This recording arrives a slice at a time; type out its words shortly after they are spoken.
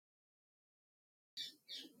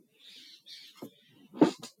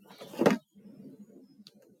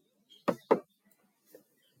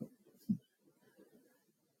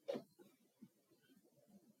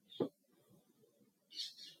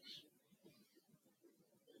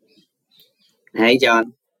Hey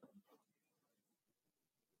John,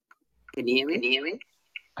 can you hear me?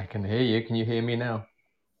 I can hear you. Can you hear me now?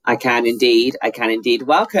 I can indeed. I can indeed.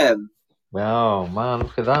 Welcome. Well, man,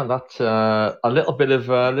 look at that. That's a little bit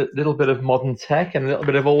of modern tech and a little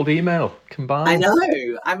bit of old email I combined.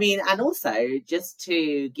 know. I mean, and also just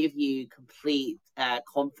to give you complete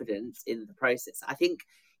confidence in the process, I think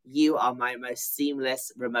you are my most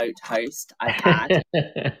seamless remote host I've had.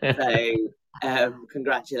 So,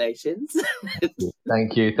 congratulations.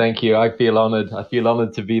 Thank you, thank you. I feel honored. I feel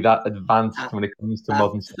honored to be that A- advanced when it comes to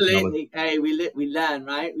modern technology. Absolutely. Hey, we learn,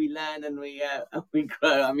 right? We learn and we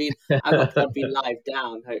grow. I mean, I got Podbean Live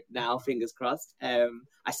down now, fingers crossed.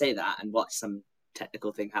 I say that and watch some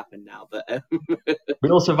technical thing happen now, but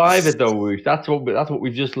We'll survive it though, Woosh. That's what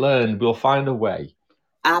we've just learned. We'll find a way.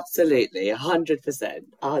 absolutely, 100%,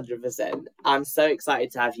 100%. I'm so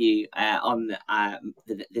excited to have you on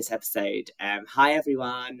this episode. Hi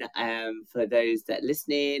everyone. For those that are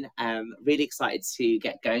listening, really excited to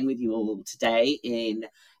get going with you all today in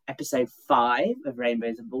episode 5 of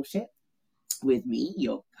Rainbows and Bullshit with me,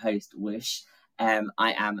 your host, Wish.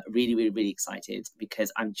 I am really, really, really excited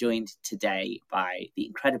because I'm joined today by the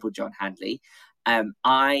incredible John Handley.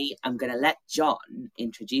 I am going to let John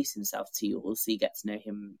introduce himself to you all so you get to know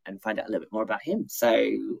him and find out a little bit more about him. So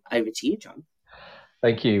over to you, John.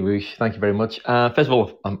 Thank you, Woosh. Thank you very much. First of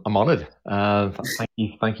all, I'm honored.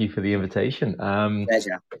 Thank you for the invitation.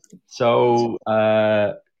 Pleasure. So,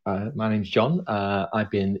 my name's John. I've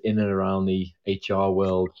been in and around the HR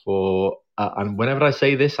world and whenever I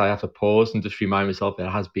say this, I have to pause and just remind myself it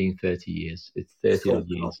has been 30 years. It's 30 Oh, odd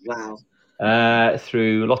God. years Wow.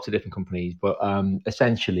 through lots of different companies, but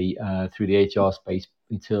essentially through the HR space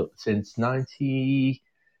until since 92,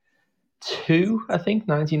 I think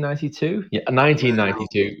 1992. Yeah, Wow.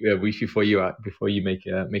 1992. Yeah, we before you make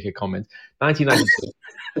a comment. 1992.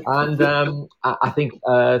 And I think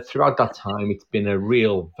throughout that time, it's been a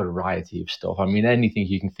real variety of stuff. I mean, anything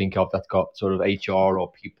you can think of that's got sort of HR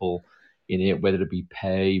or people in it, whether it be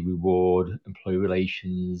pay, reward, employee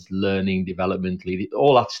relations, learning, development, leading,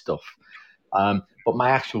 all that stuff. But my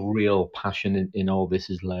actual real passion in all this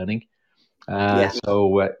is learning. Yeah.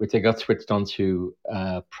 Which I got switched on to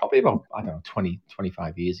probably about, I don't know,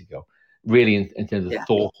 25 years ago, really in terms of Yeah.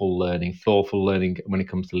 thoughtful learning when it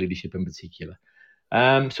comes to leadership in particular.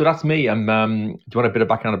 So that's me. Do you want a bit of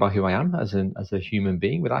background about who I am as a human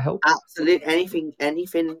being? Would that help? Absolutely.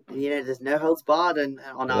 Anything, there's no holds barred on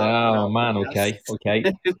Oh our man, podcast.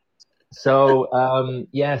 okay.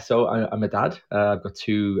 I'm a dad. I've got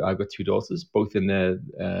two daughters, both in their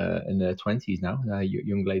 20s now,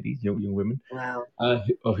 young ladies, young women, Wow.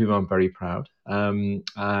 of whom I'm very proud. I'm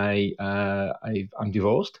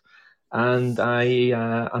divorced, and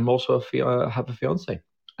I'm also have a fiance.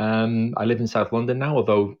 I live in South London now,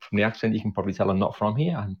 although from the accent you can probably tell I'm not from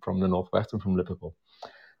here. I'm from the northwest. I'm from Liverpool.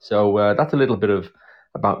 So that's a little bit of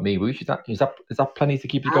about me. Woosh. Is that plenty to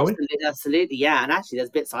keep you going? Absolutely, absolutely, yeah. And actually, there's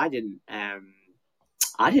bits I didn't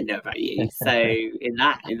know about you. So in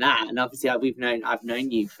that, and obviously I've known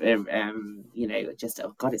you for just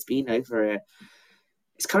oh god, it's been over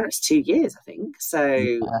it's coming up to 2 years, I think. Yeah, So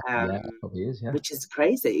yeah, probably is. Yeah, which is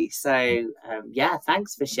crazy. So yeah,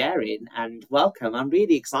 thanks for sharing and welcome. I'm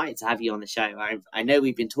really excited to have you on the show. I know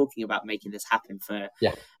we've been talking about making this happen for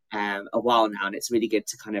yeah. a while now, and it's really good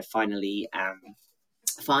to kind of finally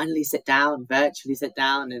sit down, virtually sit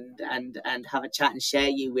down, and have a chat and share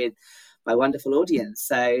you with my wonderful audience.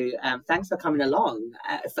 So thanks for coming along.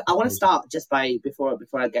 I want to start just by before I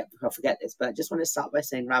forget this, but I just want to start by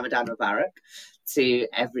saying Ramadan Mubarak to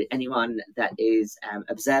anyone that is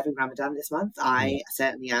observing Ramadan this month. Yeah. I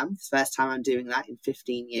certainly am. It's the first time I'm doing that in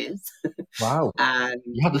 15 years, Wow. and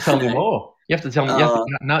You have to tell me more. You have to tell me. You have to,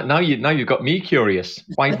 oh, now you've got me curious.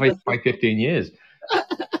 Why 15 years?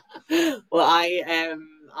 well,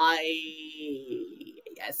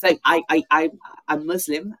 I'm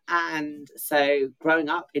Muslim, and so growing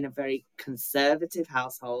up in a very conservative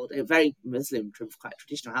household, a very Muslim, quite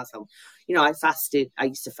traditional household, I fasted. I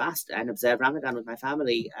used to fast and observe Ramadan with my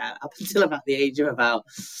family up until about the age of about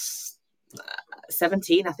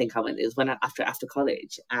 17. I think I went. It was when after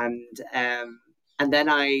college, and then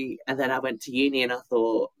I went to uni, and I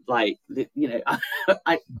thought, like,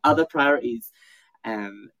 other priorities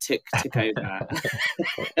took over. I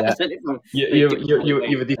Yeah. don't know if I'm You, very you, you, diplomatic you, way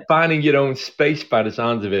you to were say it. defining your own space by the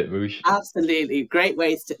sounds of it, Moosh. Absolutely, great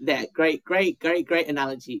ways to there. Great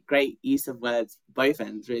analogy. Great use of words, both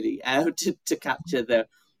ends really, to capture the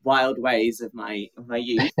wild ways of my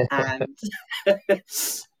youth. And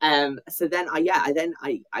so then I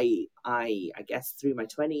guess through my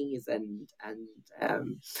 20s and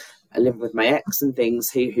I lived with my ex and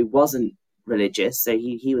things who wasn't religious, so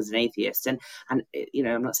he was an atheist, and I'm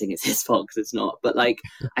not saying it's his fault because it's not, but like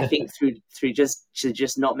I think through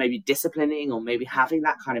just not maybe disciplining or maybe having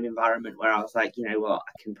that kind of environment where I was like, you know what,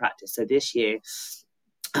 I can practice. So this year,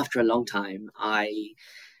 after a long time, I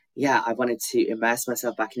wanted to immerse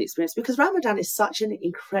myself back in experience, because Ramadan is such an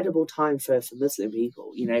incredible time for Muslim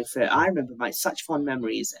people. I remember such fond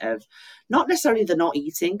memories of not necessarily the not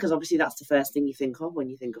eating, because obviously that's the first thing you think of when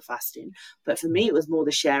you think of fasting. But for me, it was more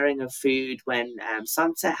the sharing of food when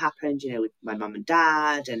sunset happened, with my mum and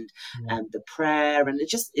dad, and the prayer, and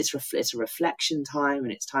it's a reflection time,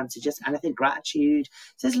 and it's time to and I think gratitude.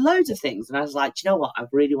 So there's loads of things, and I was like, do you know what? I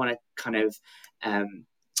really want to kind of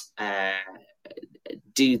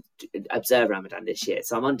do observe Ramadan this year.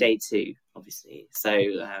 So I'm on day 2, obviously. So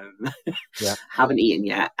haven't eaten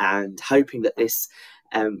yet, and hoping that this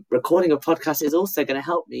recording a podcast is also going to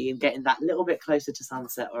help me in getting that little bit closer to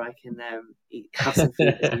sunset, where I can have some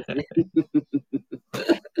food this evening.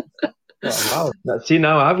 Oh, wow. See,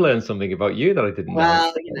 now I've learned something about you that I didn't know.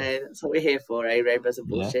 Well, that's what we're here for, eh? Rainbows and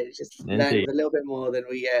bullshit. It's just learning a little bit more than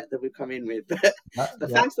we come in with.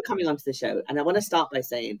 But thanks for coming onto the show. And I want to start by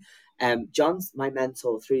saying, John's my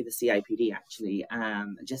mentor through the CIPD, actually.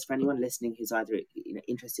 Just for anyone listening who's either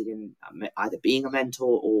interested in either being a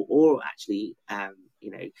mentor or actually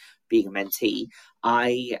being a mentee,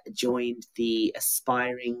 I joined the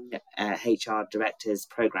Aspiring HR Directors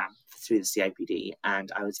Program through the CIPD,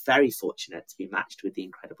 and I was very fortunate to be matched with the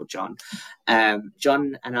incredible John.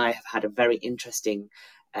 John and I have had a very interesting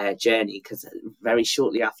journey, because very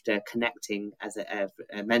shortly after connecting as a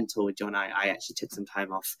mentor with John, I actually took some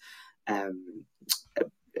time off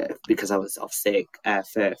because I was off sick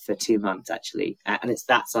for 2 months, actually, and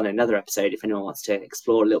that's on another episode if anyone wants to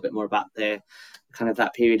explore a little bit more about the kind of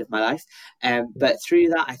that period of my life. But through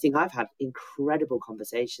that, I think I've had incredible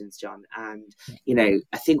conversations, John, and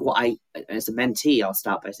I think as a mentee, I'll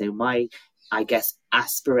start by saying I guess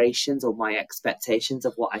aspirations or my expectations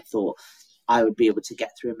of what I thought I would be able to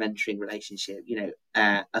get through a mentoring relationship,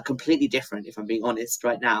 are completely different, if I'm being honest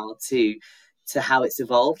right now, to how it's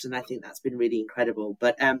evolved, and I think that's been really incredible.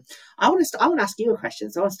 But I want to ask you a question.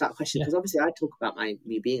 So I want to start a question, because obviously I talk about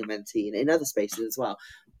me being a mentee in other spaces as well,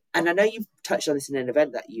 and I know you've touched on this in an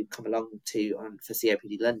event that you come along to for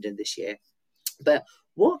COPD London this year. But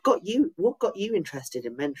what got you interested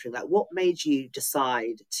in mentoring? Like, what made you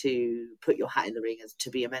decide to put your hat in the ring as to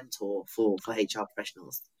be a mentor for HR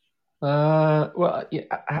professionals? Well,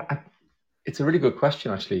 it's a really good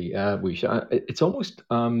question, actually, Wisha. It's almost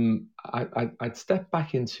I'd step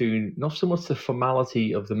back into not so much the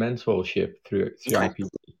formality of the mentorship through CIPD,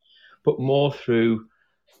 but more through.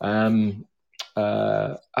 I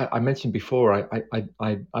mentioned before,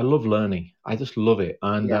 I love learning. I just love it,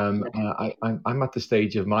 and I'm at the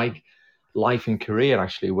stage of my life and career,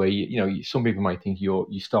 actually, where some people might think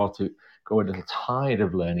you start to go into the tide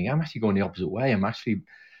of learning. I'm actually going the opposite way. I'm actually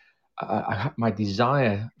my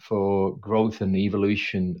desire for growth and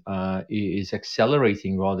evolution is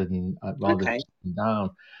accelerating rather than slowing down.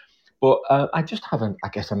 But I just have I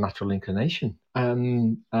guess, a natural inclination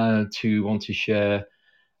to want to share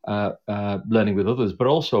learning with others, but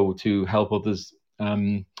also to help others.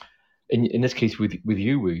 In this case, with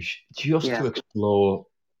you, Woosh, just to explore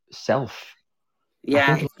self.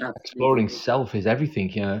 I think exploring self is everything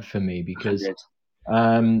for me, because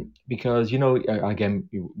again,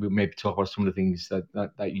 we'll maybe talk about some of the things that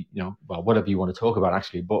whatever you want to talk about,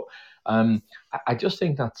 actually. But I just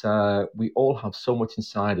think that we all have so much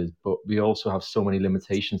inside us, but we also have so many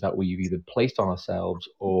limitations that we've either placed on ourselves,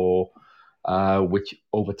 or which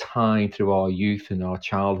over time, through our youth and our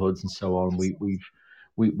childhoods and so on,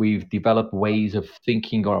 we've developed ways of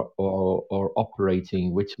thinking or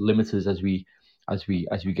operating which limit us as we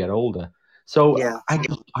get older. So I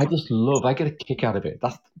get a kick out of it.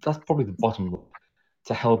 That's probably the bottom line,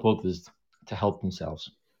 to help others to help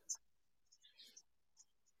themselves.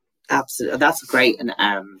 Absolutely, that's great, and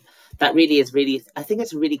that really is I think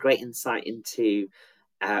it's a really great insight into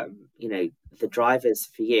the drivers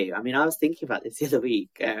for you. I mean, I was thinking about this the other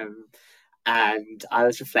week, and I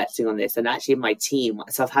was reflecting on this, and actually my team,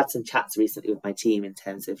 so I've had some chats recently with my team in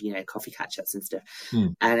terms of coffee catch-ups and stuff,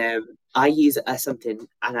 and I use something,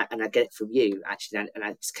 and I get it from you, actually, and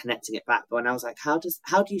I'm just connecting it back. But when I was like, how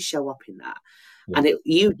do you show up in that? And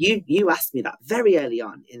you asked me that very early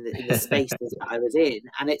on in the spaces that I was in,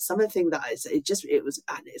 and it's something that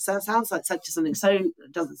it sounds like such something, so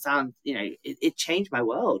it doesn't sound, it changed my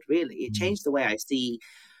world, really. It changed the way I see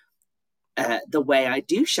the way I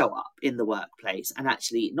do show up in the workplace, and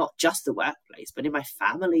actually not just the workplace, but in my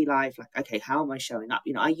family life. Like, okay, how am I showing up?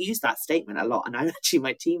 I use that statement a lot, and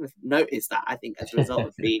my team have noticed that, I think, as a result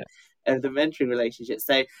of the of the mentoring relationship.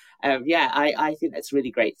 So I think that's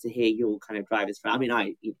really great to hear your kind of drivers for. I mean,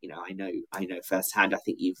 I know firsthand. I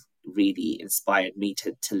think you've really inspired me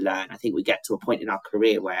to learn. I think we get to a point in our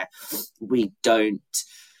career where we don't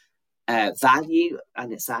value,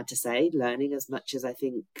 and it's sad to say, learning as much as I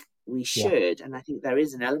think we Yeah. should. And I think there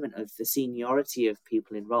is an element of the seniority of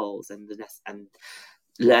people in roles and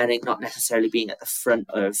learning not necessarily being at the front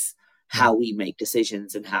of how we make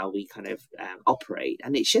decisions and how we kind of operate,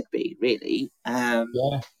 and it should be really. Yeah,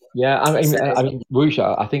 yeah. So I mean,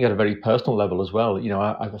 Wusha, I think at a very personal level as well. You know,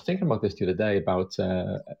 I was thinking about this the other day about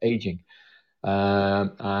aging,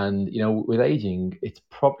 and you know, with aging, it's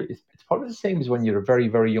probably the same as when you're a very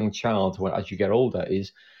very young child. When as you get older,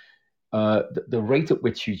 is the rate at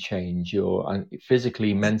which you change, and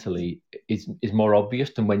physically, mentally, is more obvious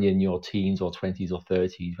than when you're in your teens or 20s or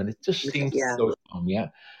 30s, when it just seems to yeah, go on. Yeah,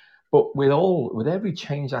 but with every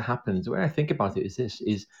change that happens, the way I think about it is this: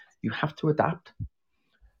 is you have to adapt.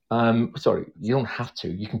 Sorry, you don't have to.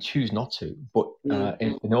 You can choose not to. But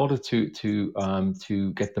mm, in order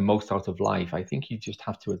to get the most out of life, I think you just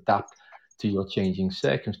have to adapt to your changing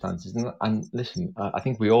circumstances. And listen, I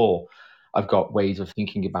think we all have got ways of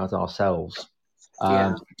thinking about ourselves.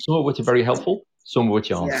 yeah, Some of which are very helpful, some of which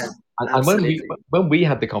aren't. yeah, And absolutely, when we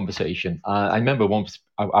had the conversation, I remember once.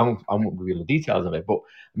 I won't reveal the details of it, but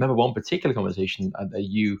I remember one particular conversation that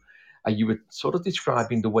you were sort of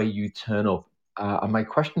describing the way you turn up, and my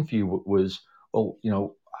question for you was, well, you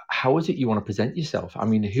know, how is it you want to present yourself? I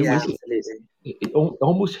mean, who yeah, is it? absolutely,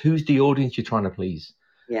 Almost who's the audience you're trying to please?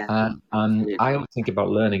 yeah, And I absolutely, always think about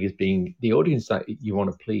learning as being the audience that you want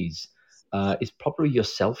to please is probably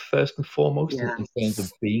yourself first and foremost yeah, in terms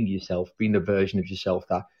of being yourself, being a version of yourself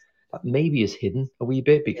that maybe is hidden a wee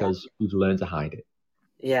bit yeah. because we've learned to hide it.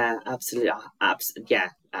 Yeah, absolutely. Yeah,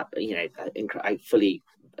 I fully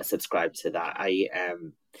subscribe to that.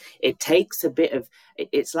 It takes a bit of.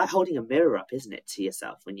 It's like holding a mirror up, isn't it, to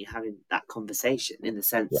yourself when you're having that conversation, in the Yeah,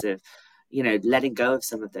 sense of, letting go of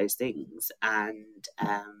some of those things. And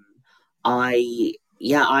I'm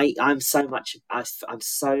so much.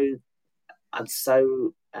 I'm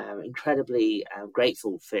so incredibly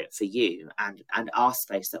grateful for you and our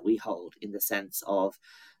space that we hold, in the sense of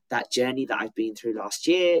that journey that I've been through last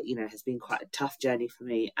year. Has been quite a tough journey for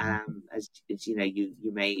me. As you know,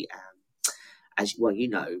 you may. As well, you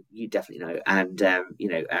definitely know, and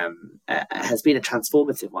has been a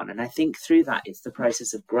transformative one. And I think through that, it's the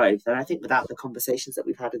process of growth. And I think without the conversations that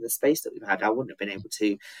we've had in the space that we've had, I wouldn't have been able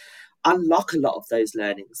to unlock a lot of those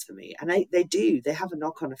learnings for me. And they have a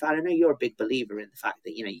knock on effect. I know you're a big believer in the fact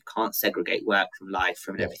that you can't segregate work from life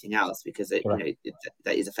from yeah, everything else, because correct.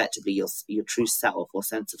 that is effectively your true self, or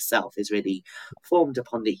sense of self is really formed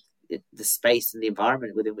upon the space and the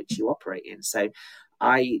environment within which you operate in. So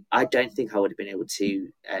I don't think I would have been able to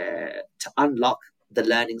unlock the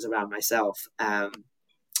learnings around myself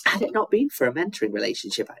had it not been for a mentoring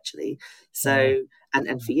relationship, actually. Yeah. So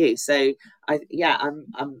and for you. So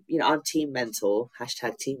I'm team mentor,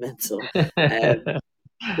 hashtag team mentor. um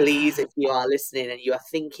Please, if you are listening and you are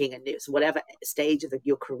thinking, and it's whatever stage of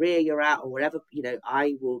your career you're at, or whatever,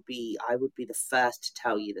 I would be the first to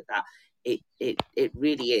tell you that it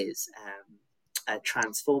really is a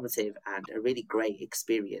transformative and a really great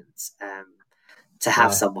experience, to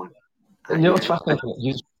have Yeah. someone, You know, it's fascinating.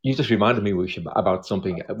 You just reminded me, Wish, about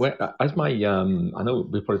something. As my I know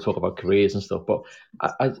we probably talk about careers and stuff, but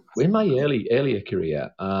in my earlier career,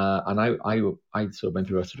 and I sort of went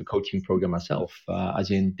through a sort of coaching program myself, as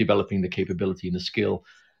in developing the capability and the skill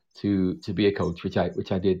to be a coach, which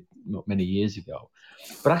I did many years ago.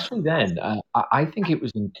 But actually, then I think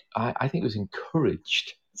I think it was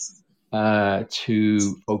encouraged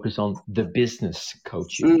to focus on the business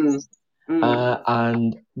coaching. mm,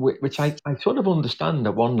 mm, Which I sort of understand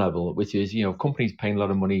at one level, which is, you know, companies paying a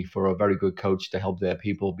lot of money for a very good coach to help their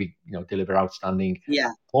people deliver outstanding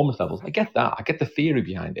yeah, performance levels. I get that. I get the theory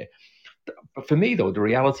behind it. But for me, though, the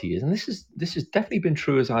reality is, and this has definitely been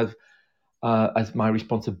true as my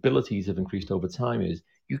responsibilities have increased over time, is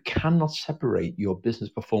you cannot separate your business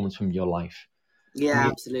performance from your life. I yeah,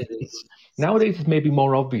 mean, absolutely, it's nowadays it's maybe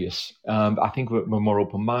more obvious. I think we're more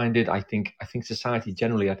open-minded. I think society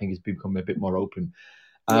generally, I think, has become a bit more open.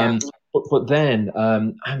 yeah, But then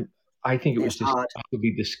I think it was it's just hard,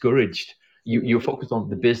 actively discouraged. You're focused on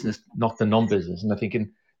the business, not the non-business. And I'm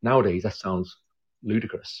thinking nowadays that sounds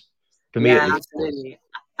ludicrous, for me at yeah, least. It was. absolutely,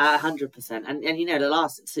 100%.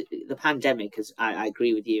 And the pandemic, as I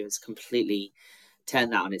agree with you, has completely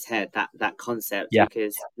turned that on its head, that concept, Yeah,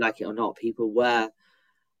 because, like it or not, people were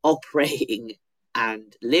operating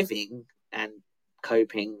and living and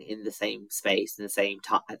coping in the same space in the same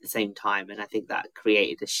time at the same time, and I think that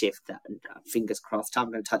created a shift that, fingers crossed,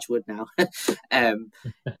 I'm going to touch wood now, um,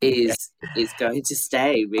 Yeah, is going to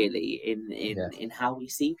stay really in yeah, how we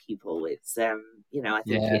see people. It's I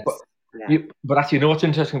think yeah. But it's yeah. but actually, you know what's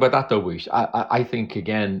interesting about that though, Wish? I think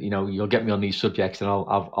again, you'll get me on these subjects, and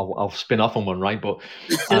I'll spin off on one, right?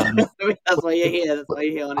 Um, That's but, why you're here. That's why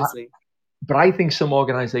you're here. I, Honestly. but I think some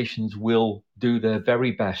organisations will do their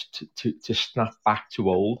very best to snap back to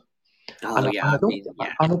old. Oh And yeah. I I don't, mean,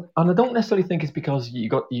 yeah, and I don't necessarily think it's because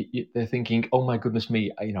they're thinking, oh my goodness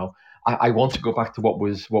me, I want to go back to what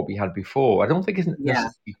we had before. I don't think it's yeah,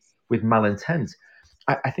 necessarily with malintent.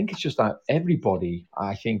 I think it's just that everybody,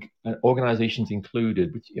 I think, organizations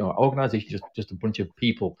included, which, organizations just a bunch of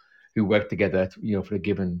people who work together, for a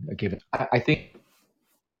given. I think,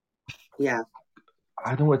 yeah,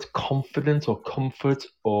 I don't know, it's confidence or comfort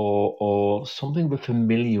or something we're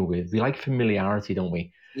familiar with. We like familiarity, don't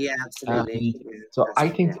we? yeah. Um, Absolutely. Yeah, so that's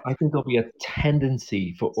yeah, I think there'll be a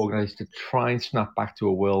tendency for organizers to try and snap back to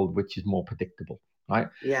a world which is more predictable, right?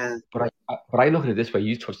 yeah, But I look at it this way.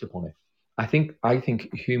 You touched upon it. I think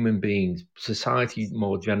human beings, society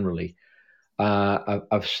more generally,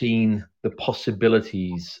 have seen the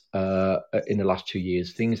possibilities in the last 2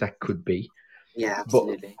 years, things that could be. yeah. But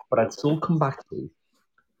Absolutely. I'd still come back to.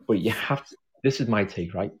 But you have to. This is my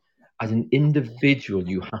take, right? As an individual,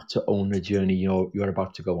 you have to own the journey you're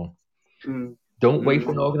about to go on. Mm, Don't wait for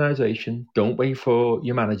mm. an organization. Don't wait for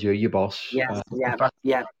your manager, your boss. Yeah, In yeah, fact,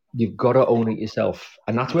 yeah. you've got to own it yourself.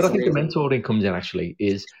 And that's where I think the Absolutely. mentoring comes in, actually,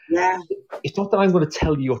 is Yeah, it's not that I'm going to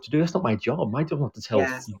tell you what to do. That's not my job. My job is not to tell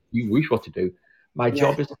yeah, you wish what to do. My yeah,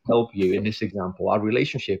 job is to help you in this example. Our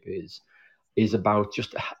relationship is about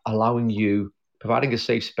just allowing you, providing a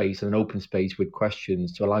safe space and an open space with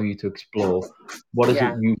questions to allow you to explore what is it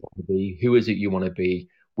yeah. you want to be, who is it you want to be,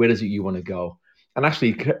 where is it you want to go. And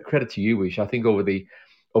actually, credit to you, Wish. I think over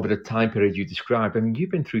the time period you described, I mean, you've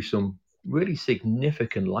been through some really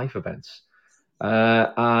significant life events.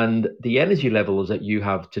 And the energy levels that you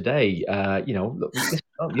have today, look,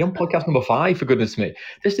 you're on podcast number 5, for goodness me.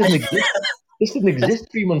 This didn't exist. This didn't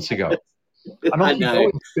exist 3 months ago. And I off you know.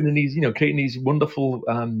 go, spinning these, creating these wonderful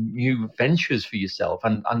new ventures for yourself,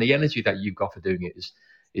 and the energy that you've got for doing it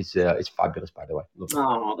is fabulous. By the way, love it.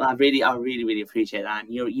 Oh, I really, really appreciate that,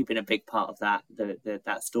 and you've been a big part of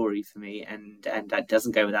that story for me, and that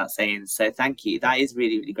doesn't go without saying. So, thank you. That is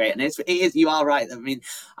really, really great, and it is. You are right. I mean,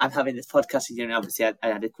 I'm having this podcast with you, and obviously, I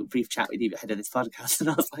had a quick, brief chat with you ahead of this podcast, and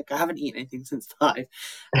I was like, I haven't eaten anything since 5,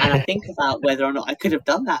 and I think about whether or not I could have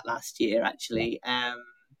done that last year, Yeah, actually.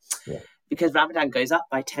 yeah, Because Ramadan goes up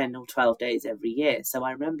by 10 or 12 days every year. So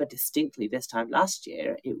I remember distinctly this time last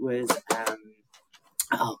year, it was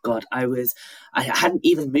oh god, I hadn't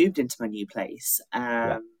even moved into my new place.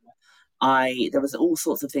 yeah, I There was all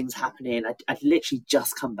sorts of things happening. I'd literally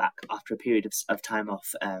just come back after a period of time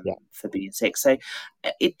off yeah. for being sick. So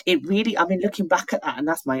it really, I mean, looking back at that, and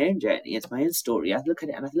that's my own journey, it's my own story. I look at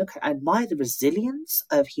it and I admire the resilience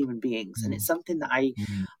of human beings, and it's Mm, something that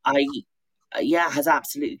mm, I yeah, has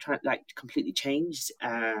absolutely completely changed.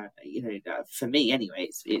 For me anyway,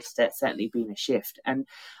 it's certainly been a shift, and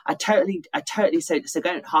I totally so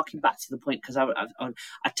going harking back to the point because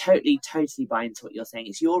I totally buy into what you're saying.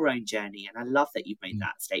 It's your own journey, and I love that you've made mm,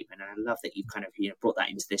 that statement, and I love that you've kind of brought that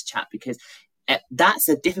into this chat because. That's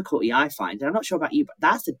a difficulty I find, and I'm not sure about you, but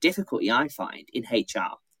that's a difficulty I find in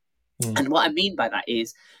HR. mm. And what I mean by that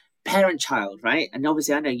is parent child, right? And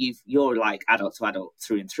obviously I know you're like adult to adult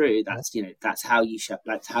through and through. Yeah, That's how you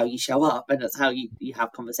show up, and that's how you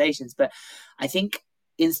have conversations. But I think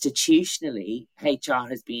institutionally HR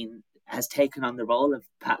has taken on the role of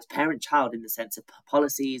perhaps parent child in the sense of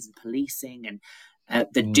policies and policing and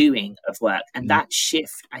the mm, doing of work. And mm, that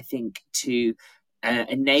shift, I think, to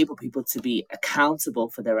enable people to be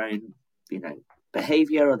accountable for their own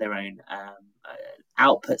behavior or their own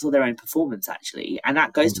outputs or their own performance, actually. And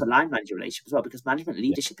that goes mm. to a line manager relationship as well, because management Yeah,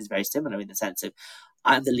 leadership is very similar in the sense of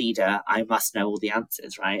I'm the leader, I must know all the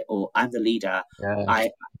answers, right? Or I'm the leader, yeah,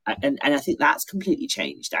 and I think that's completely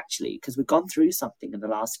changed, actually, because we've gone through something in the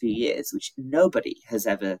last few years which nobody has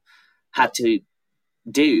ever had to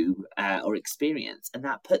do or experience. And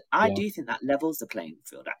I yeah, do think that levels the playing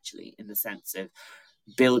field, actually, in the sense of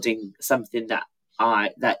building something that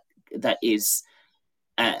is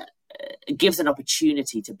uh, gives an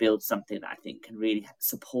opportunity to build something that I think can really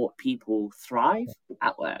support people thrive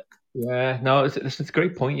at work. yeah. No, it's a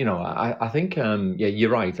great point. I think yeah, you're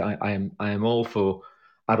right. I am all for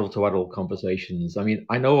adult to adult conversations. I mean,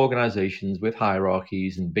 I know organizations with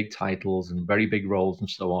hierarchies and big titles and very big roles and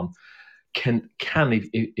so on can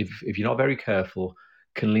if you're not very careful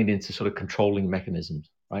can lean into sort of controlling mechanisms,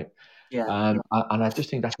 right? Yeah. And I just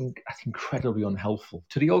think that's incredibly unhelpful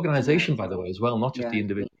to the Yeah. organization, by the way, as well, not just Yeah. the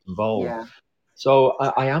individuals involved. Yeah. So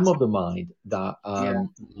I am of the mind that Yeah.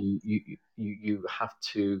 you have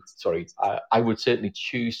to. Sorry, I would certainly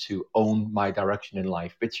choose to own my direction in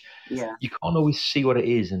life, which Yeah. you can't always see what it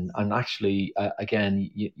is, and actually, again,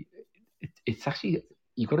 it's actually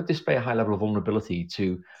you've got to display a high level of vulnerability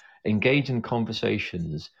to engage in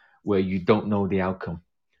conversations where you don't know the outcome,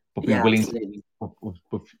 but be Yeah. willing to Absolutely.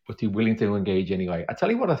 but be willing to engage anyway. I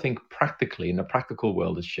tell you what I think practically in the practical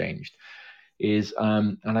world has changed is,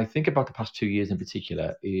 and I think about the past 2 years in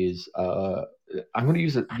particular, is I'm going to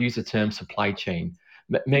use the term supply chain,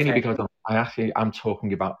 mainly Okay. because I'm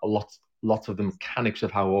talking about lots of the mechanics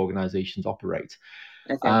of how organizations operate.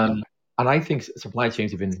 Okay. Um, and I think supply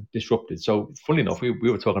chains have been disrupted. So, funnily enough, we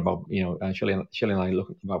were talking about, Shelley and I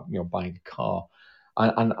looking about, buying a car.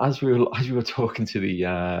 And as we were talking to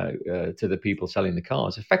the people selling the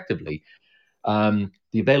cars, effectively,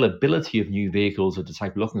 the availability of new vehicles of the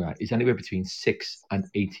type we're looking at is anywhere between 6 and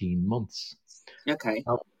 18 months. Okay.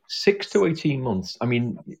 Now, 6 to 18 months. I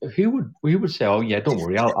mean, who would say, "Oh yeah, don't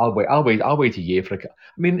worry, I'll wait a year for a car."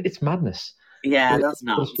 I mean, it's madness, Yeah, but, that's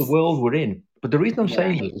but it's the nuts. world we're in. But the reason I'm Yeah.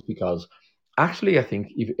 saying this is because actually, I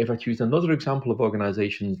think if I choose another example of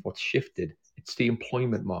organizations, what's shifted, it's the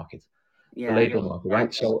employment market, the Yeah. labor market,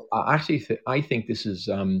 right? So I think this is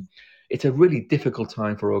it's a really difficult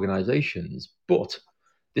time for organizations, but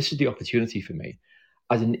this is the opportunity for me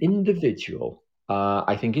as an individual.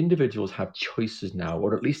 I think individuals have choices now,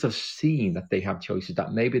 or at least have seen that they have choices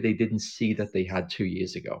that maybe they didn't see that they had 2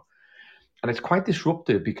 years ago, and it's quite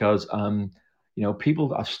disruptive because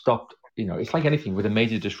people have stopped. It's like anything with a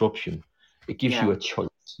major disruption, it gives Yeah. you a choice.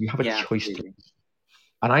 You have a Yeah. choice to, Absolutely.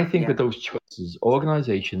 and I think Yeah. with those choices,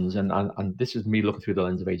 organizations, and this is me looking through the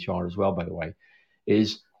lens of HR as well, by the way,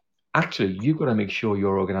 is actually you've got to make sure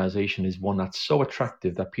your organization is one that's so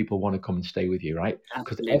attractive that people want to come and stay with you, right?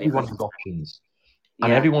 Because Absolutely. everyone has 100%. options,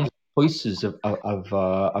 and Yeah. everyone's choices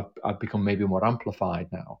have become maybe more amplified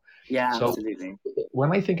now. Yeah. So Absolutely.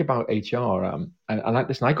 when I think about HR,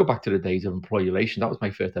 listen, I go back to the days of employee relations. That was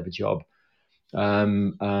my first ever job,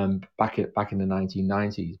 back in the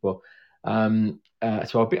 1990s. But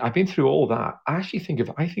so I've been through all that. I think of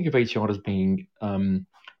HR as being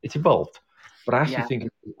it's evolved, but I actually Yeah. think,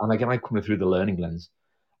 and again, I come through the learning lens.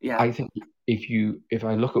 Yeah. I think if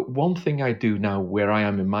I look at one thing I do now where I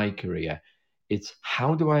am in my career, it's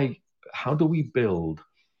how do we build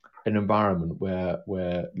an environment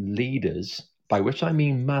where leaders, by which I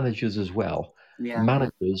mean managers as well, Yeah.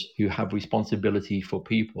 managers who have responsibility for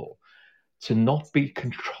people, to not be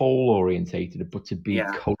control orientated, but to be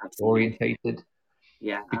Yeah. coach Absolutely. orientated.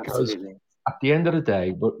 Yeah. Because Absolutely. at the end of the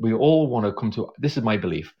day, we all want to come to, this is my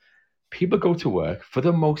belief. People go to work for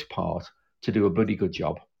the most part to do a bloody good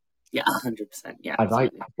job. Yeah. 100%. Yeah. And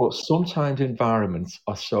Absolutely. but sometimes environments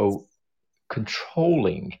are so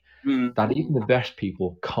controlling Mm. that even the best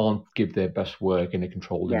people can't give their best work in a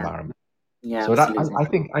controlled Yeah. environment. Yeah. So that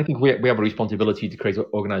Absolutely. I think we have a responsibility to create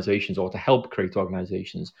organizations, or to help create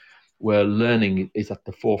organizations where learning is at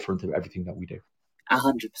the forefront of everything that we do.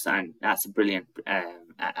 100%. That's a brilliant.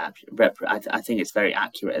 I think it's very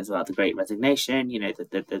accurate as well. The Great Resignation.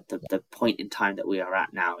 The point in time that we are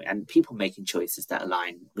at now, and people making choices that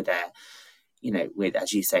align with their, with,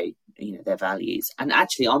 as you say, their values. And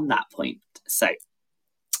actually, on that point, so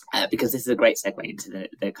because this is a great segue into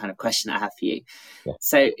the kind of question I have for you. Yeah,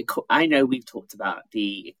 So I know we've talked about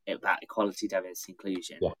equality, diversity,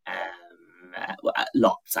 inclusion. yeah,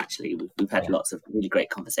 Lots actually. We've had yeah. lots of really great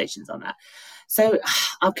conversations on that. So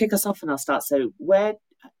I'll kick us off and I'll start. So what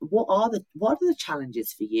are the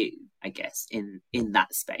challenges for you? I guess in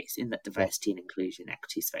that space, in that Yeah. diversity and inclusion,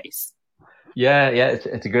 equity space. Yeah.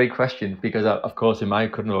 It's a great question because, of course, in my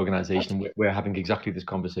current organization, we're having exactly this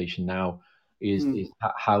conversation now. Is Mm,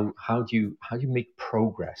 how do you make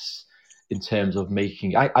progress in terms of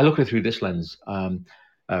making? I look at it through this lens.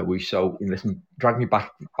 Listen, drag me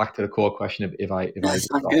back to the core question if I that's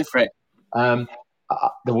fine. Go for it. Um,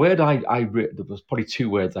 the word there was probably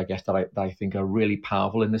two words, I guess, that I think are really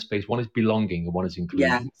powerful in this space. One is belonging, and one is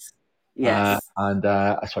inclusion. Yes. Yes. And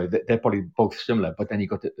sorry, they're probably both similar, but then you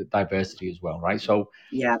got the diversity as well, right? So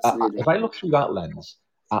Yeah. if Absolutely. I look through that lens,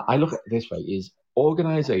 I look at it this way: is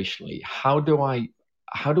organizationally, how do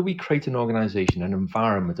we create an organization, an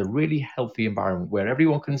environment, a really healthy environment where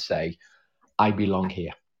everyone can say, "I belong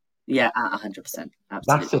here." Yeah. 100%. That's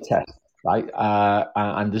the Absolutely. test, right?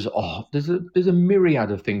 And there's a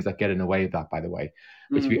myriad of things that get in the way of that, by the way,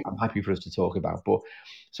 which Mm, I'm happy for us to talk about. But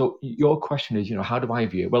so your question is, how do I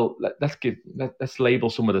view it? Well, let's label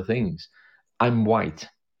some of the things. I'm white.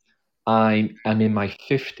 I'm in my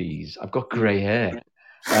 50s. I've got grey hair.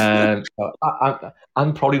 So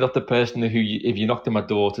I'm probably not the person who, if you knocked on my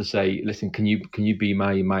door to say, "Listen, can you be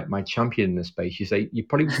my champion in this space?" You say you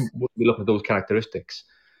probably wouldn't be looking at those characteristics.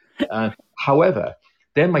 However,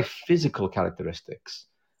 they're my physical characteristics.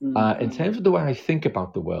 In terms of the way I think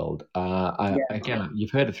about the world, Yeah. again,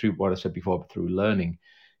 you've heard it through what I said before, but through learning,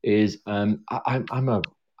 is I'm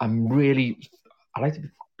really, I like to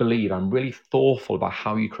believe I'm really thoughtful about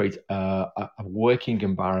how you create a working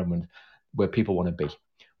environment where people want to be,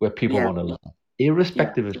 where people Yeah. want to learn, Yeah.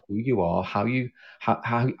 irrespective of who you are, how you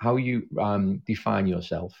define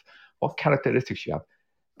yourself, what characteristics you have.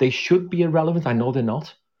 They should be irrelevant. I know they're not.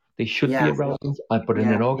 They should be Yeah. irrelevant, but in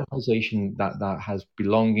Yeah. an organization that has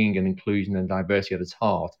belonging and inclusion and diversity at its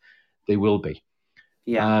heart, they will be.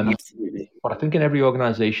 Yeah. Um, Absolutely. but I think in every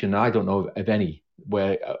organization, I don't know of any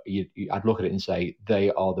where I'd look at it and say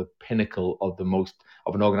they are the pinnacle of the most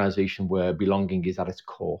of an organization where belonging is at its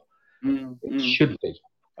core. It Mm. should be.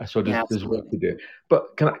 So Yeah. there's work to Absolutely. do.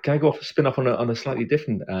 But can I go off a spin off on a slightly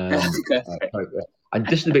different Go for it. and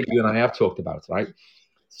this is the bit you and I have talked about, right?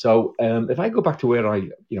 So if I go back to where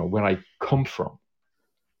I come from,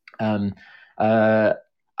 um, uh,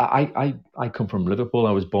 I come from Liverpool.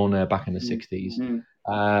 I was born there back in the Mm. '60s. Mm.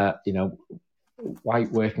 You know,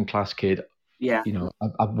 white working class kid. Yeah.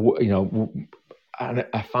 And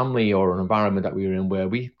a family or an environment that we were in where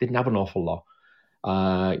we didn't have an awful lot.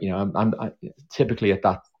 Typically at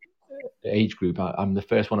that age group. I'm the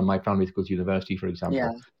first one in my family to go to university, for Yeah.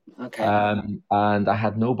 example. Okay. And I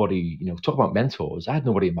had nobody, talk about mentors. I had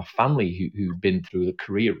nobody in my family who'd been through the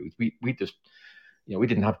career route. We just, we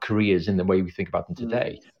didn't have careers in the way we think about them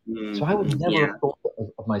today. So I would never Yeah. have thought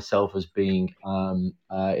of myself as being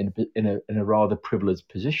in a rather privileged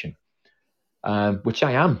position, which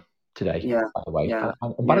I am today, Yeah. by the way. Yeah.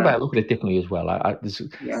 And by the way, Yeah. I look at it differently as well. Yeah. There's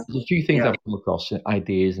a few things Yeah. I've come across,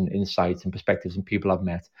 ideas and insights and perspectives and people I've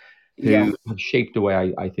met Yeah. who have shaped the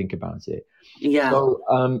way I think about it. Yeah. So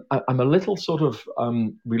I'm a little sort of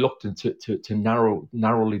reluctant to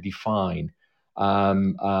narrowly define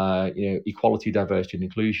equality, diversity, and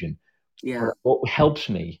inclusion. But Yeah. what helps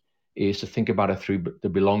me is to think about it through the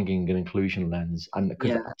belonging and inclusion lens, and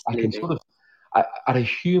because Yeah. I can Absolutely. sort of, at a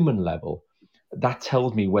human level, that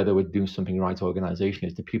tells me whether we're doing something right organization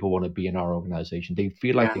is. Do people want to be in our organization? They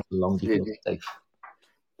feel like Yeah. they belong. They feel Absolutely. safe.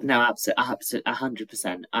 No, absolutely, absolutely,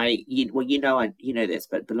 100%. You know this,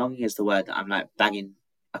 but belonging is the word that I'm like banging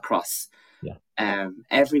across Yeah,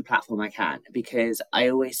 every platform I can, because I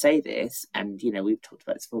always say this, and we've talked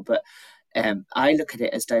about this before, but I look at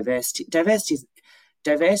it as diversity.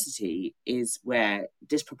 Diversity is where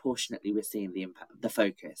disproportionately we're seeing the impact, the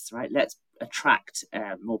focus. Right, let's attract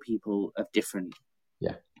more people of different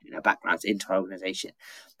yeah, backgrounds into our organization.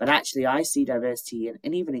 But actually, I see diversity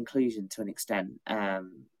and even inclusion to an extent,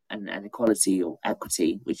 and equality or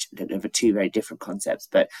equity, which are two very different concepts.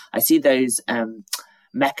 But I see those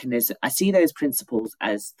mechanisms, I see those principles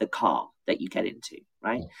as the car that you get into,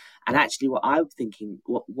 right? yeah, And yeah, actually, what I'm thinking,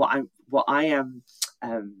 what I am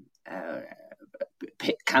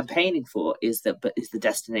campaigning for is the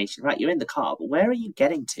destination, right? You're in the car, but where are you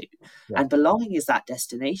getting to? yeah, And belonging is that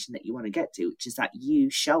destination that you want to get to, which is that you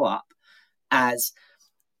show up as,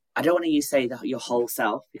 I don't want to say that your whole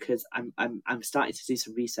self, because I'm starting to do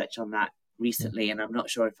some research on that yeah, recently, and I'm not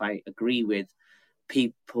sure if I agree with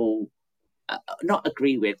people, not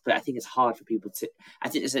agree with, but I think it's hard for people to. I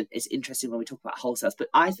think it's interesting when we talk about whole selves, but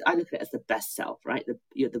I look at it as the best self, right?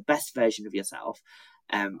 You're the best version of yourself,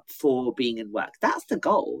 for being in work. That's the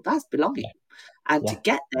goal. That's belonging. And to yeah,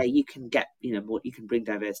 get there, you can get more. You can bring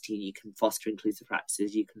diversity, and you can foster inclusive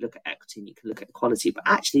practices. You can look at equity, and you can look at equality. But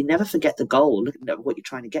actually, never forget the goal. Look at what you're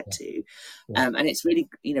trying to get yeah, to, yeah, and it's really,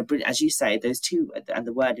 as you say, those two, and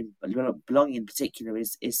the word belonging in particular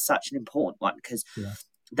is such an important one, because yeah.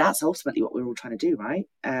 that's ultimately what we're all trying to do, right?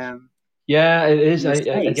 Yeah, it is. In this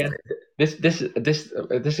space.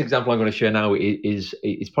 Again, this example I'm going to share now is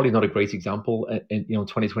probably not a great example in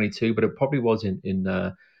 2022, but it probably was in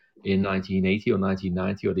 1980 or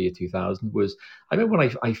 1990 or the year 2000. Was I remember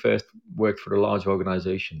when I first worked for a large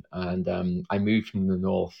organization, and I moved from the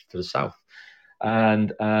north to the south,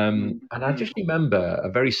 and I Mm. just remember a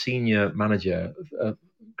very senior manager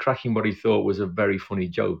cracking what he thought was a very funny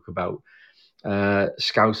joke about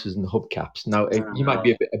Scousers and hubcaps. Now, you might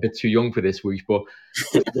be a bit too young for this, Wish, but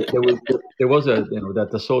there was a, that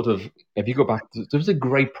the sort of, if you go back, there was a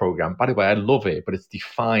great program. By the way, I love it, but it's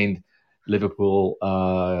defined Liverpool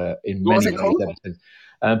in What was many it ways called? ever since.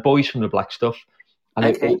 Boys from the Black Stuff. And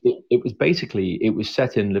Okay. it was basically, it was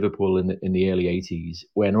set in Liverpool in the early 80s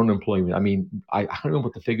when unemployment, I mean, I can't remember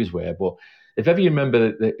what the figures were, but if ever you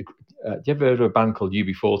remember, do you ever heard of a band called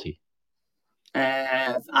UB40?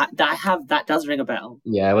 I have that does ring a bell.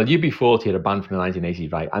 Yeah, well, UB40 had a band from the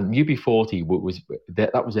 1980s, right? And UB40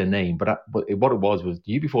 that was their name, but what it was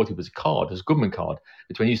UB40 was a card, it was a government card,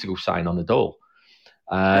 which when you used to go sign on the dole.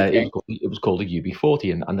 Okay. It was called the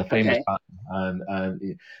UB40, and the famous Okay. band.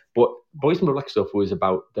 But Boys and Black stuff was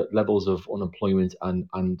about the levels of unemployment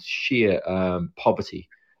and sheer poverty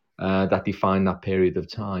that defined that period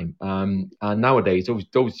of time. And nowadays,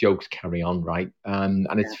 those jokes carry on, right? And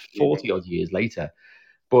Yeah, it's absolutely. 40 odd years later.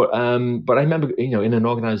 But I remember, in an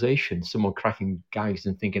organization, someone cracking gags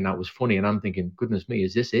and thinking that was funny, and I'm thinking, goodness me,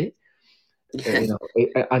 is this it? So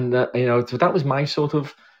that was my sort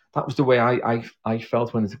of, that was the way I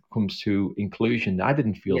felt when it comes to inclusion. I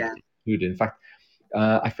didn't feel Yeah, included. In fact,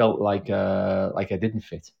 I felt like I didn't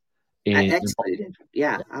fit in. excluded.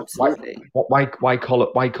 Yeah, Why absolutely. why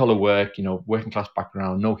collar work, working class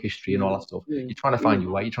background, no history and all that Mm, stuff. mm, You're trying to find mm.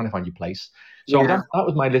 your way, you're trying to find your place. So Yeah, that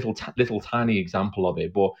was my little tiny example of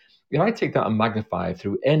it. But if I take that and magnify it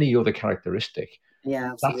through any other characteristic, yeah,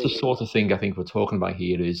 that's the absolutely. sort of thing I think we're talking about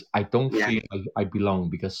here is I don't Yeah, feel like I belong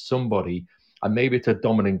because somebody, and maybe it's a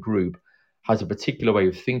dominant group, has a particular way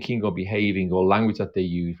of thinking or behaving or language that they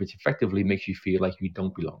use, which effectively makes you feel like you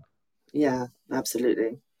don't belong. yeah,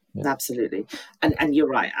 absolutely, Yeah. absolutely. And you're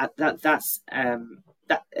right.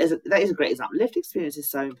 That is a great example. Lived experience is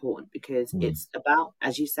so important because Mm. it's about,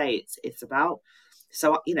 as you say, it's about.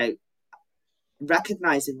 So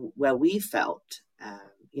recognizing where we felt, and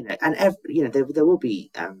there will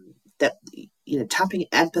be that tapping,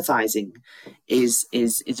 empathizing is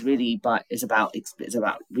really, but is about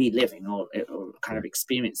reliving or kind Yeah. of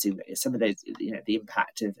experiencing some of those, the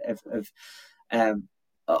impact um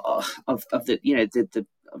of the the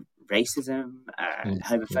racism, Mm. Yeah.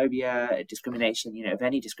 homophobia, discrimination, of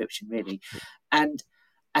any description really. And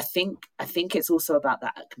I think it's also about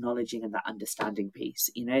that acknowledging and that understanding piece.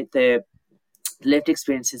 The lived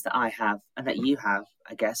experiences that I have and that you have,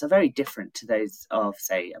 I guess, are very different to those of,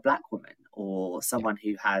 say, a black woman or Yeah. someone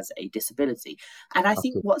who has a disability. And I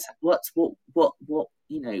think Absolutely. what what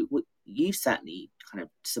you certainly kind of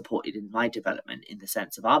supported in my development in the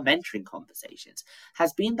sense of our mentoring conversations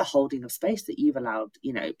has been the holding of space that you've allowed,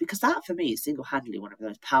 because that for me is single-handedly one of the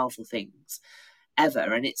most powerful things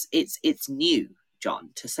ever, and it's new, John,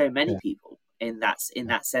 to so many Yeah. people in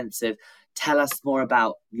that sense of tell us more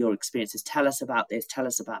about your experiences, tell us about this, tell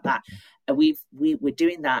us about that. And we're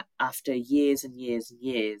doing that after years and years and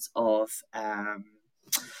years of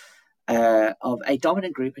a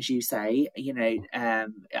dominant group, as you say,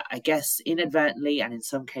 I guess inadvertently and in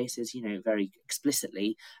some cases, very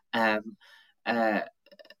explicitly, um, uh,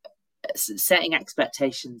 setting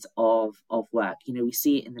expectations of work. We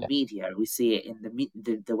see it in the Yeah. media, we see it in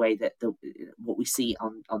the way that what we see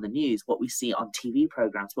on the news, what we see on TV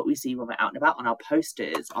programs, what we see when we're out and about on our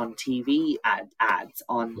posters, on TV ads,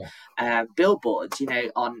 on Yeah. billboards,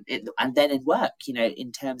 on it, and then in work,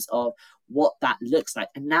 in terms of what that looks like.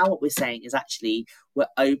 And now what we're saying is actually we're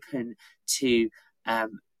open to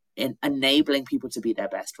in enabling people to be their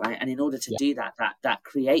best, right? And in order to Yeah. do that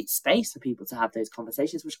creates space for people to have those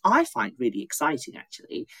conversations, which I find really exciting,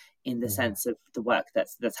 actually, in the Yeah. sense of the work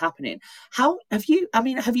that's happening. How have you? I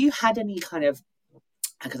mean, have you had any kind of,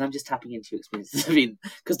 because I'm just tapping into your experiences. I mean,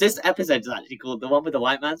 because this episode is actually called the one with the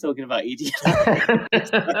white man talking about eating.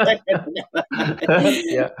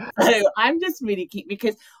 Yeah. So I'm just really keen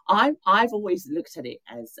because I've always looked at it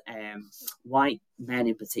as white men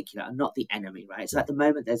in particular are not the enemy, right? So Yeah. at the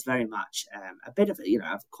moment, there's very much a bit of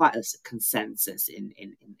quite a consensus in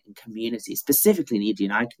communities, specifically in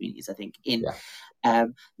ED&I communities. I think in Yeah.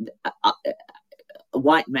 um, uh,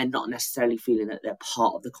 white men not necessarily feeling that they're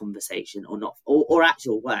part of the conversation or not, or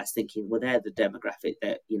actual worse, thinking, well, they're the demographic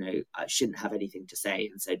that shouldn't have anything to say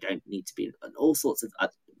and so don't need to be, and all sorts of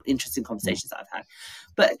interesting Mm. conversations that I've had.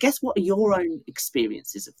 But I guess, what are your own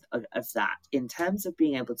experiences of that in terms of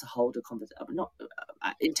being able to hold a conversation, not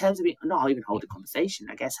in terms of not even hold a conversation,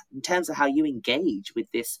 I guess, in terms of how you engage with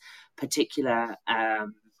this particular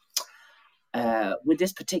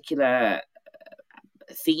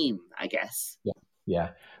theme, I guess. Yeah, yeah.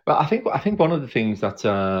 But I think one of the things that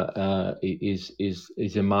is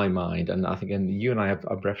in my mind, and I think, and you and I have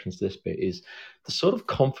referenced this bit, is the sort of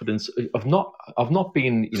confidence of not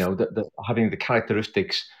being, the having the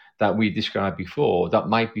characteristics that we described before. That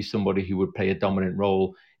might be somebody who would play a dominant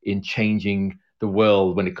role in changing the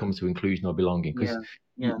world when it comes to inclusion or belonging, because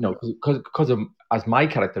Yeah, yeah, because of. as my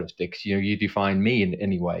characteristics, you define me in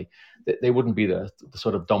any way, they wouldn't be the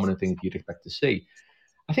sort of dominant things you'd expect to see.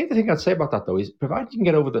 I think the thing I'd say about that, though, is provided you can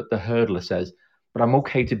get over the hurdle that says, but I'm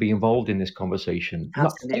okay to be involved in this conversation.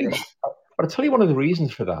 Absolutely. But I'll tell you one of the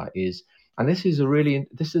reasons for that is, and this is a really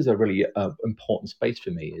important space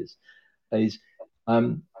for me, is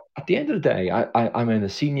at the end of the day, I'm in a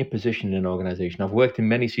senior position in an organization. I've worked in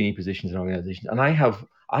many senior positions in organizations, and I have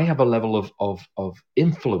a level of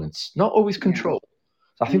influence, not always control.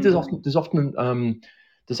 So I think there's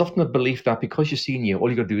often a belief that because you're senior, all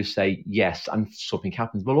you got to do is say yes, and something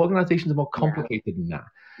happens. But organizations are more complicated than that.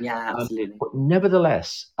 Yeah, absolutely. But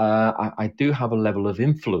nevertheless, I do have a level of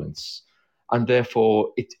influence, and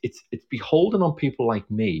therefore it's beholden on people like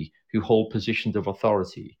me who hold positions of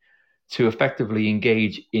authority to effectively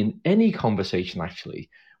engage in any conversation, actually,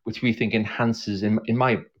 which we think enhances in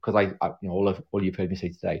my because all you've heard me say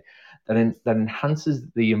today, that enhances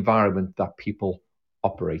the environment that people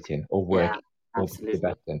operate in or work Yeah, or absolutely. the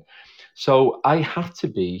best in. So I have to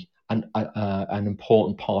be an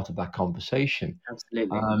important part of that conversation.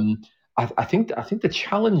 Absolutely. I think the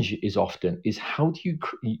challenge is how do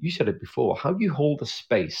you said it before, how do you hold a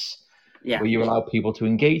space Yeah. where you allow people to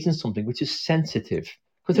engage in something which is sensitive,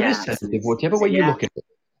 because it Yeah, is sensitive, absolutely. whichever way you Yeah, look at it,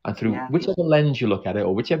 and through yeah, whichever lens you look at it,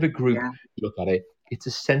 or whichever group yeah, you look at it, it's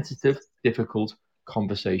a sensitive, difficult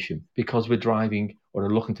conversation because we're driving or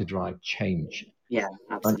are looking to drive change. yeah,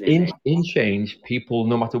 And in absolutely. in change, people,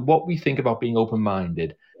 no matter what we think about being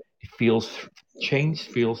open-minded, it feels change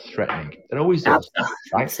feels threatening. It always Ab- does,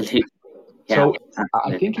 right? Absolutely. Yeah, So I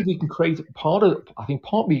absolutely. think if we can create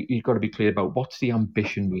partly you've got to be clear about what's the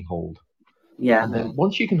ambition we hold. Yeah, And then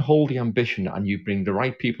once you can hold the ambition and you bring the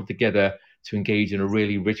right people together to engage in a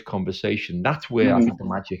really rich conversation, that's where I think the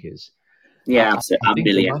magic is. I, yeah, I absolutely. I A think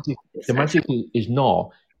the million magic the percent. magic is not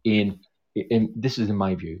in this is in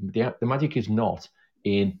my view. The magic is not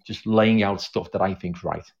in just laying out stuff that I think's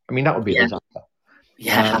right. I mean, that would be a Yeah, disaster.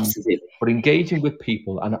 yeah, Um, absolutely. but engaging with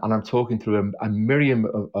people, and I'm talking through a myriad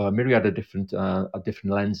of different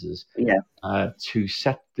lenses Yeah, to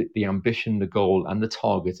set the ambition, the goal, and the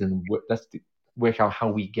target, and let's work out how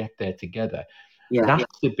we get there together. yeah, That's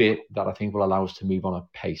the bit that I think will allow us to move on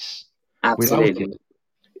at pace. Without absolutely.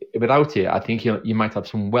 without it, I think you might have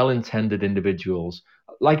some well-intended individuals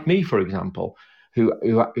like me, for example,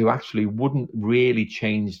 who actually wouldn't really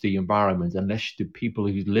change the environment unless the people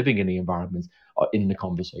who's living in the environment are in the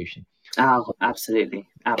conversation. Oh, absolutely,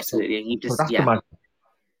 So, absolutely. And you so just, that's the yeah, magic.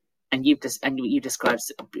 and you described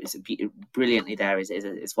brilliantly there is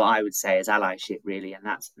what I would say is allyship, really, and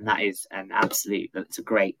that is an absolute. It's a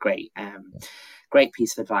great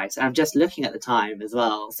piece of advice. And I'm just looking at the time as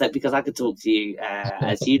well, so because I could talk to you,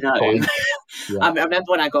 as you know. Fine. Yeah. I remember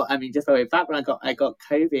when I got. I mean, just going back when I got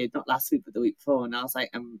COVID, not last week but the week before, and I was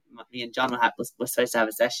like, me and John were supposed to have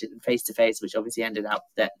a session face to face, which obviously ended up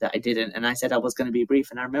that I didn't. And I said I was going to be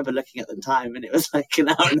brief, and I remember looking at the time, and it was like an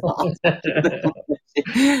hour and a half.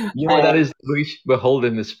 You know what that is? We're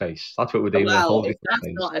holding the space. That's what we're doing. We're Well, holding the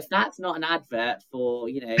space. if that's not an advert for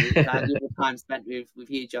valuable time spent with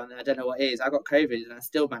you, John, I don't know what is. I got COVID and I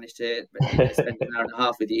still managed to spend an hour and a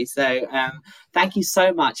half with you. So thank you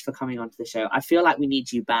so much for coming onto the show. I feel like we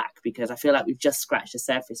need you back because I feel like we've just scratched the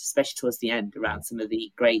surface, especially towards the end, around some of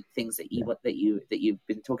the great things that you've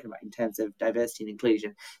been talking about in terms of diversity and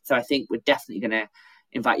inclusion. So I think we're definitely going to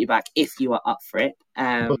invite you back if you are up for it.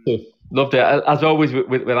 Loved it. As always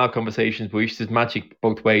with our conversations, we there's magic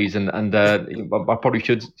both ways, and I probably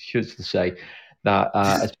should say that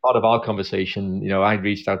as part of our conversation, I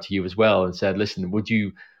reached out to you as well and said, listen, would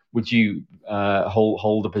you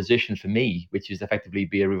hold a position for me, which is effectively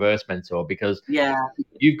be a reverse mentor, because Yeah,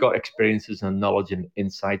 you've got experiences and knowledge and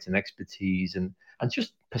insights and expertise and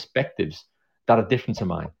just perspectives that are different to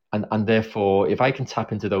mine, and therefore if I can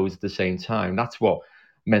tap into those at the same time, that's what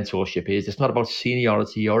mentorship is. It's not about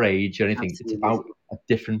seniority or age or anything. It's absolutely. about a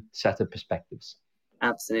different set of perspectives.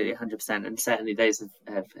 Absolutely, 100%, and certainly those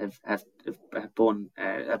have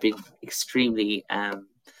been extremely uh,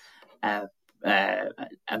 uh,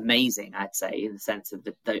 amazing. I'd say in the sense of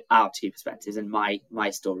our two perspectives and my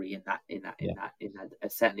story Yeah, in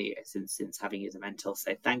that certainly since having you as a mentor.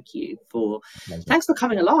 So amazing. thanks for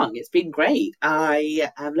coming along. It's been great. I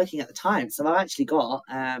am looking at the time, so I've actually got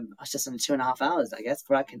I was just under 2.5 hours, I guess,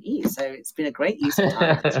 before I can eat. So it's been a great use of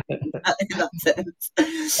time in that sense.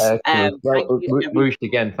 Excellent. Thank Well, you, everyone. Ruth,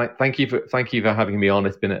 again, thank you for having me on.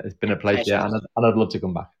 It's been a pleasure, Pleasure. and I'd love to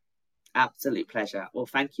come back. Absolute pleasure. Well,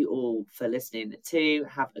 thank you all for listening too.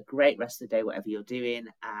 Have a great rest of the day, whatever you're doing,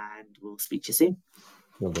 and we'll speak to you soon.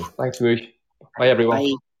 Lovely. Thanks, Ruth. Bye, Right. everyone.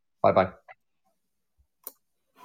 Bye. Bye bye.